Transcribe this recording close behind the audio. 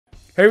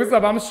Hey, what's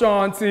up? I'm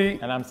Shaun T.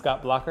 And I'm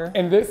Blokker.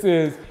 And this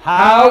is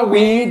How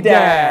We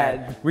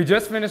Dad. We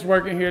just finished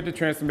working here at the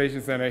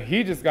Transformation Center.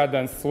 He just got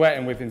done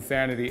sweating with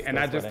Insanity, and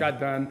I just got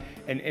done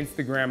an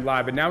Instagram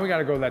live. But now we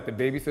gotta go let the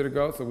babysitter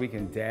go so we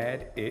can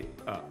dad it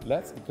up.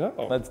 Let's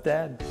go. Let's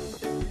dad.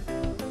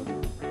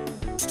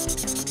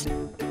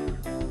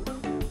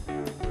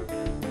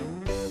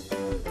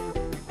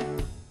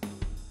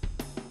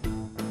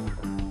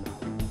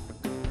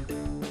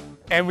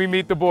 And we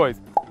meet the boys.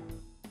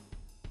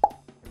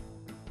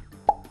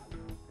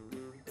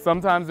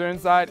 Sometimes they're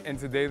inside, and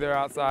today they're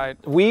outside.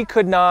 We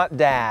could not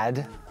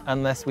dad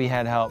unless we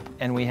had help,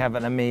 and we have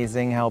an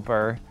amazing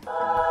helper.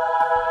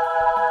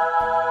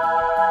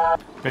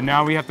 But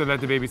now we have to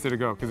let the babysitter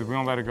go, because if we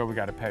don't let her go, we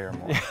gotta pay her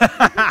more.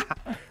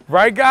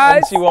 Right, guys?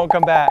 And she won't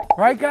come back.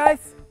 Right,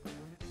 guys?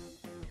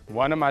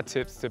 One of my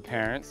tips to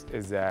parents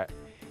is that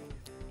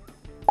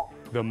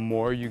the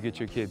more you get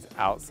your kids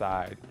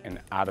outside and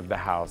out of the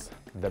house,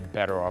 the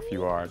better off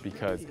you are,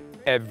 because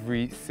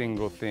every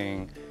single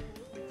thing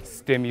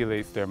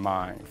stimulates their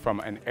mind, from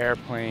an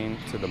airplane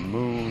to the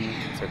moon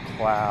to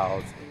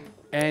clouds.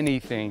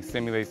 Anything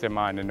stimulates their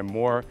mind, and the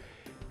more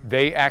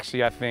they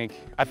actually, I think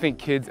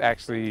kids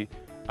actually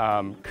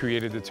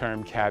created the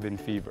term cabin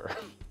fever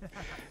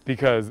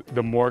because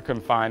the more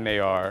confined they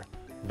are,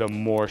 the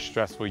more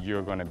stressful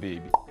you're going to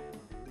be.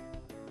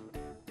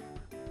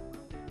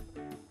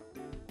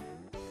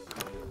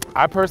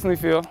 I personally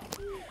feel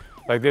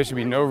like there should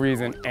be no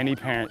reason any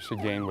parent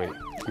should gain weight.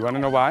 You want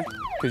to know why?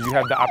 Because you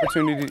have the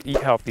opportunity to eat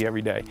healthy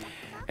every day.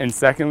 And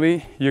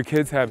secondly, your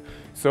kids have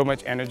so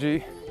much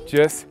energy.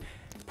 Just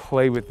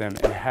play with them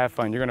and have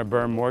fun. You're going to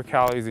burn more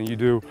calories than you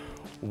do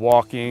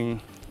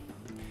walking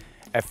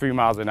at 3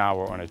 miles an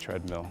hour on a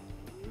treadmill.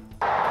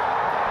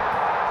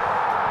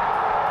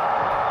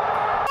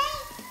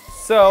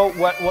 So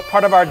what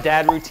part of our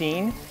dad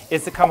routine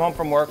is to come home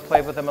from work,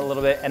 play with them a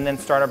little bit, and then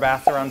start our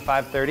bath around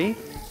 5:30.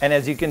 And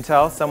as you can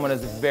tell, someone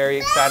is very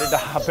excited to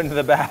hop into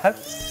the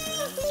bath.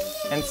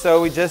 And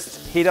so we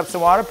just heat up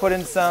some water, put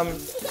in some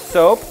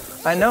soap.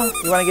 I know,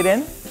 you wanna get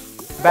in?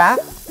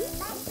 Bath?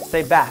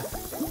 Say bath.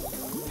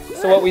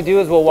 So what we do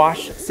is we'll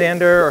wash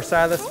Sander or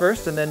Silas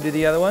first and then do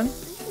the other one.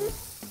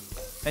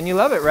 And you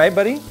love it, right,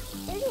 buddy?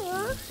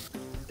 Yeah.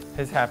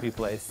 His happy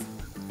place.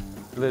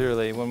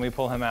 Literally, when we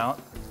pull him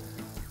out,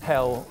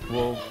 hell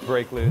will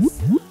break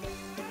loose.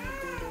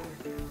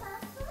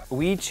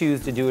 We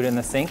choose to do it in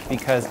the sink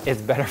because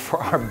it's better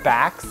for our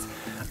backs.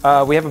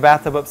 We have a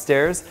bathtub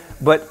upstairs,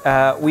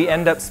 but we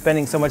end up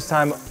spending so much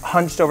time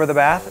hunched over the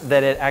bath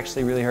that it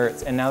actually really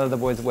hurts. And now that the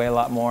boys weigh a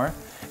lot more,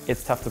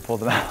 it's tough to pull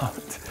them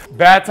out.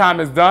 Bath time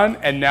is done,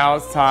 and now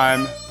it's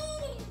time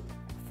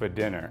for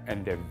dinner,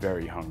 and they're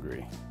very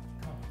hungry.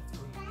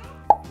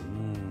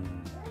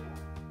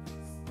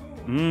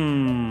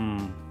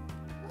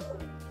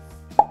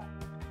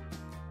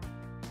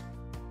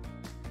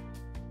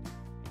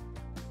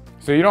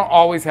 So you don't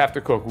always have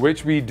to cook,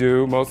 which we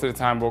do. Most of the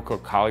time we'll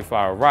cook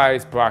cauliflower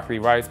rice, broccoli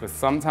rice, but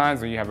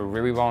sometimes when you have a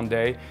really long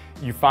day,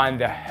 you find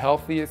the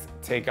healthiest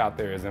takeout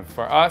there is. And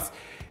for us,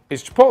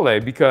 it's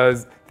Chipotle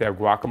because they have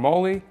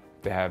guacamole,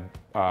 they have,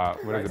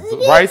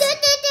 rice?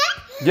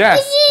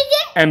 Yes,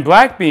 and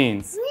black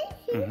beans.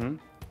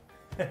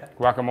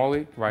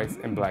 Guacamole, rice,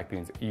 and black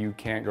beans. You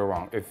can't go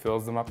wrong. It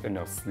fills them up and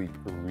they'll sleep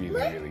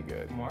really, really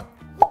good. More?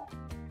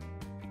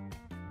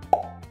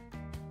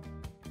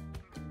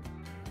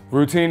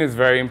 Routine is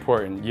very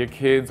important. Your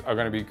kids are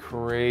gonna be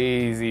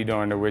crazy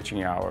during the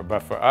witching hour,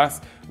 but for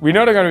us, we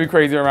know they're gonna be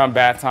crazy around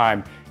bath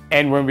time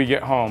and when we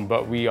get home,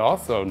 but we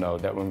also know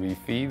that when we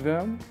feed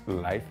them,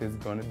 life is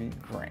gonna be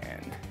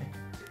grand.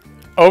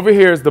 Over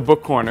here is the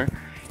book corner,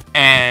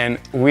 and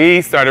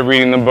we started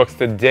reading the books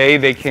the day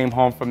they came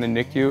home from the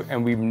NICU,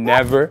 and we've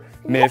never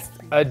missed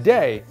a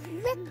day.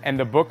 And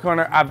the book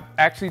corner, I've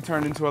actually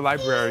turned into a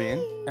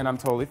librarian, and I'm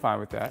totally fine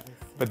with that.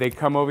 But they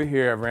come over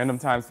here at random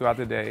times throughout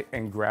the day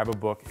and grab a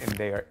book, and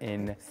they are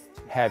in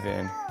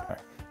heaven.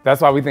 That's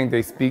why we think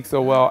they speak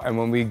so well, and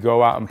when we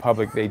go out in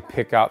public, they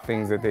pick out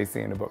things that they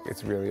see in the book.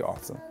 It's really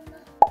awesome.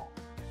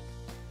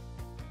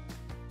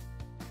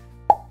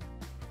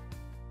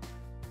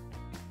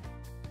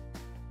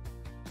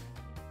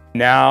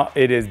 Now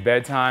it is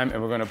bedtime,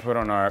 and we're gonna put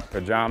on our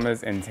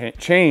pajamas and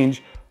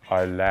change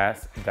our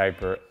last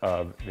diaper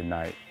of the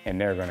night. And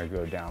they're gonna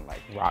go down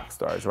like rock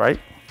stars, right?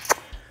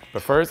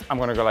 But first, I'm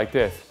gonna go like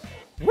this.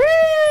 Whee!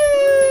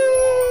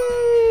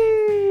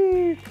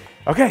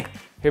 Okay,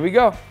 here we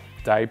go.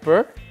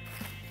 Diaper.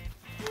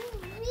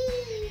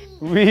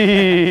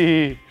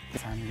 Wee!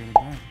 Time to go to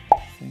bed.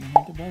 Say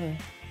goodnight to brother.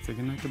 Say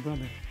goodnight to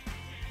brother.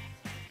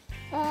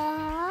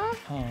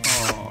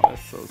 Oh,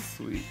 that's so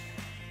sweet.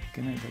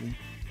 Good night, buddy.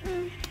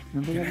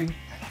 Remember that?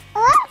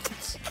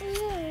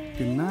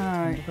 Good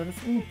night. Go to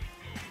sleep.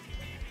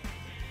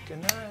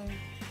 Good night.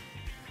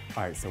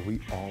 All right, so we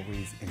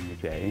always end the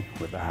day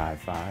with a high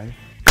five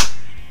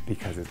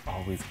because it's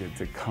always good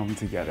to come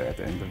together at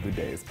the end of the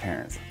day as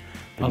parents.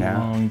 But now,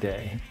 long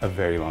day. A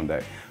very long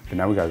day. But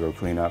now we gotta go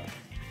clean up,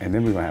 and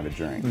then we're gonna have a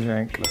drink.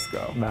 Drink. Let's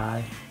go.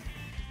 Bye.